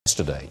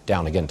yesterday,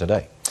 down again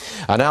today.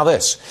 And now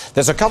this.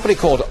 There's a company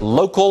called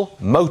Local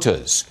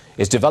Motors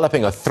is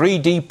developing a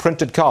 3D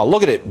printed car.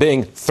 Look at it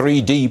being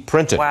 3D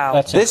printed. Wow.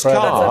 That's This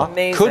incredible.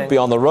 car could be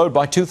on the road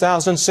by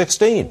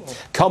 2016.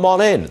 Come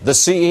on in. The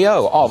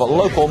CEO of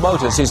Local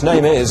Motors, his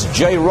name is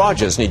Jay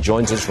Rogers, and he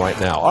joins us right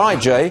now. All right,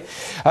 Jay,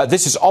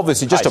 this is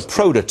obviously just a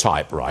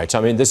prototype, right? I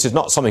mean, this is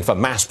not something for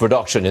mass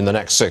production in the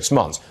next 6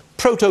 months.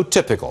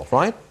 Prototypical,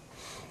 right?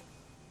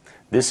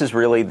 This is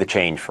really the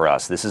change for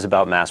us. This is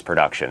about mass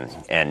production,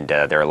 and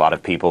there are a lot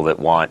of people that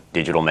want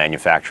digital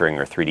manufacturing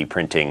or 3D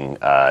printing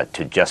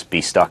to just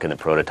be stuck in the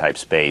prototype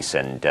space.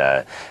 And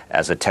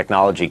as a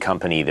technology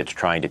company that's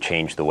trying to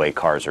change the way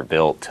cars are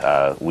built,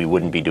 we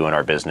wouldn't be doing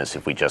our business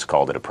if we just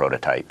called it a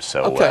prototype.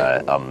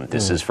 So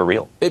this is for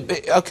real.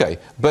 Okay,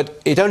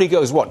 but it only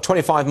goes, what,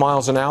 25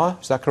 miles an hour?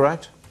 Is that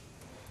correct?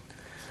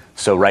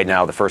 So right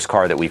now, the first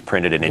car that we've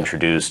printed and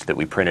introduced, that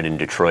we printed in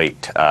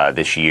Detroit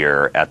this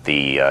year at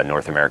the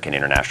North American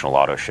International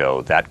Auto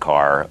Show, that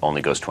car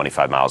only goes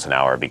 25 miles an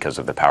hour because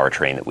of the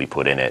powertrain that we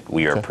put in it.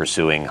 We are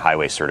pursuing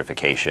highway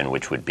certification,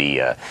 which would be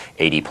a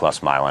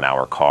 80-plus mile an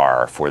hour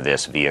car for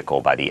this vehicle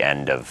by the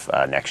end of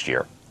next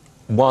year.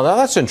 Well, now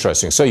that's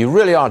interesting. So you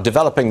really are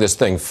developing this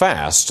thing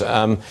fast.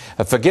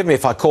 Forgive me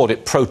if I called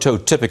it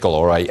prototypical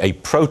or a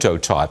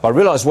prototype. I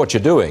realize what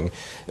you're doing.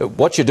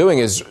 What you're doing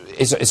is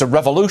a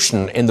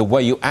revolution in the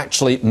way you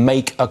actually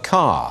make a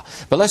car.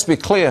 But let's be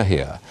clear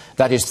here.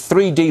 That is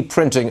 3D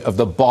printing of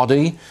the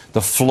body,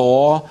 the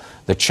floor,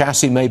 the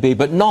chassis maybe,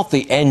 but not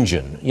the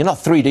engine. You're not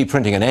 3D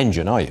printing an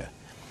engine, are you?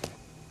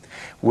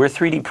 We're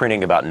 3D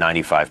printing about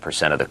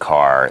 95% of the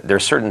car. There are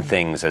certain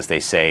things, as they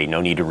say,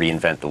 no need to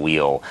reinvent the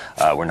wheel.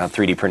 We're not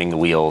 3D printing the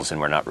wheels, and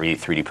we're not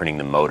 3D printing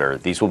the motor.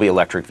 These will be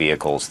electric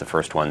vehicles, the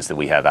first ones that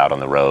we have out on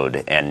the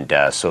road. And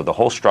so the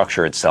whole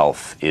structure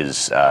itself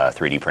is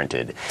 3D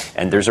printed.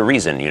 And there's a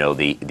reason. You know,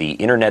 the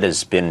internet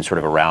has been sort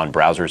of around,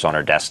 browsers on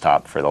our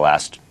desktop for the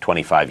last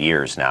 25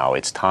 years now.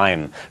 It's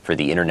time for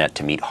the internet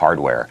to meet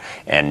hardware.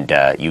 And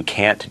you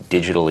can't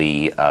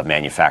digitally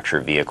manufacture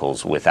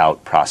vehicles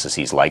without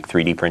processes like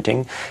 3D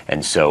printing.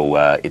 And so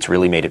it's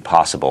really made it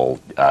possible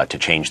to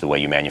change the way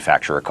you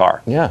manufacture a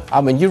car. Yeah, I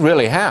mean, you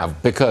really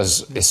have,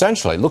 because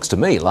essentially it looks to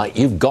me like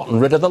you've gotten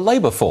rid of the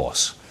labor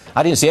force.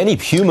 I didn't see any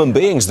human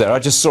beings there. I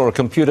just saw a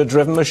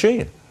computer-driven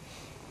machine.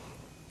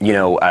 You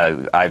know,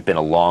 I've been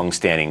a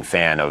long-standing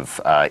fan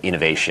of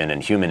innovation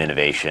and human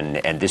innovation,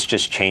 and this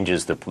just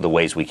changes the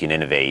ways we can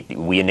innovate.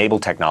 We enable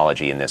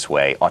technology in this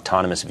way.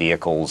 Autonomous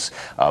vehicles,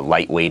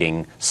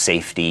 lightweighting,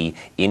 safety,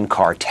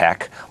 in-car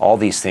tech, all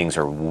these things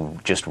are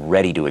just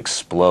ready to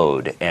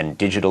explode, and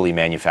digitally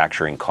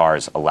manufacturing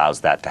cars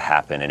allows that to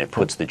happen, and it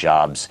puts the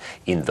jobs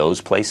in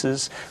those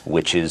places,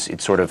 which is,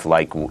 it's sort of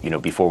like, you know,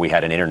 before we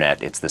had an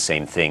internet, it's the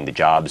same thing. The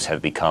jobs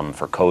have become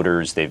for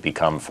coders, they've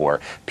become for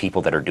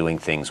people that are doing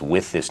things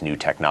with this new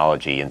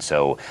technology, and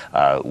so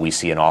we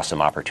see an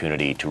awesome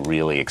opportunity to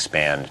really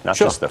expand not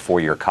just the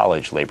four-year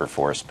college labor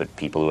force, but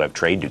people who have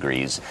trade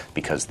degrees,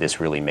 because this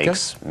really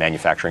makes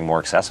manufacturing more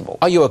accessible.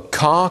 Are you a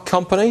car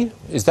company?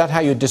 Is that how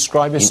you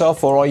describe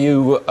yourself, or are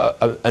you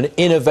an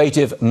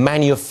innovative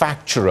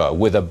manufacturer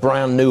with a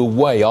brand new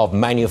way of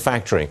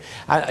manufacturing?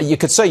 You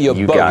could say you're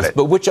both,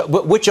 but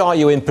which are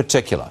you in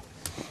particular?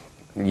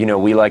 You know,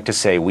 we like to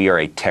say we are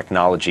a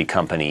technology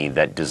company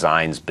that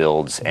designs,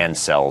 builds, and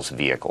sells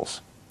vehicles.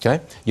 Okay.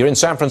 You're in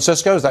San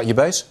Francisco, is that your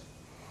base?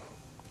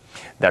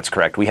 That's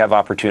correct. We have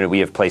opportunity. We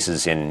have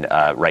places in,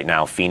 right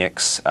now,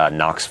 Phoenix,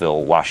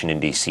 Knoxville, Washington,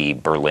 D.C.,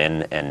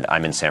 Berlin, and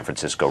I'm in San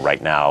Francisco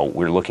right now.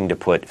 We're looking to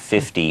put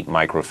 50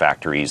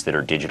 microfactories that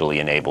are digitally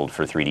enabled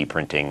for 3D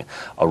printing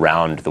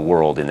around the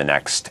world in the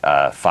next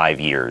 5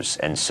 years.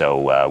 And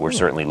so we're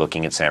certainly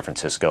looking at San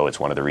Francisco. It's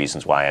one of the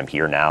reasons why I'm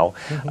here now.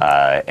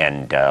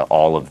 And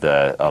all of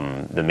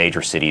the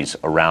major cities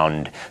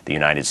around the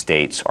United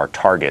States are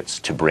targets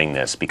to bring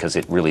this, because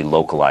it really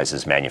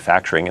localizes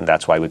manufacturing, and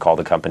that's why we call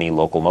the company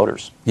Local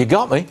Motors. You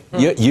got me.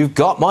 You've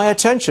got my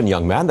attention,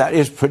 young man. That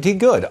is pretty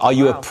good. Are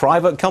you a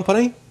private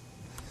company?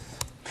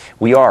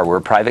 We are. We're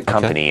a private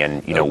company,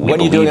 and you know, we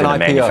believe in the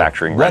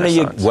manufacturing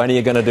renaissance. When are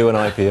you going to do an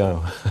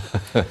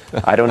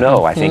IPO? I don't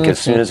know. I think as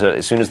soon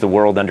as the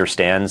world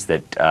understands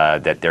that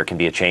that there can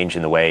be a change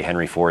in the way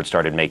Henry Ford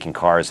started making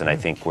cars, and I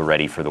think we're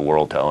ready for the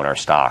world to own our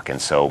stock.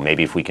 And so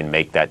maybe if we can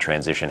make that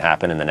transition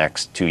happen in the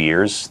next 2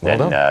 years,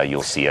 then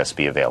you'll see us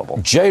be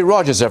available. Jay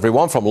Rogers,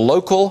 everyone, from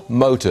Local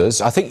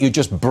Motors. I think you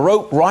just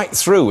broke right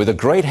through with a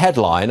great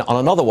headline on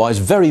an otherwise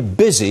very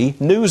busy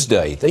news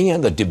day.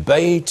 The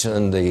debate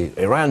and the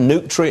Iran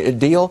nuke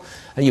deal,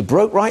 and you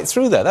broke right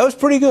through that. That was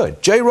pretty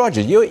good. Jay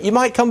Rogers, you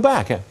might come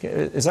back.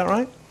 Is that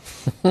right?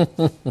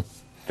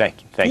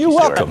 Thank you. You're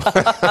welcome.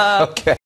 Okay.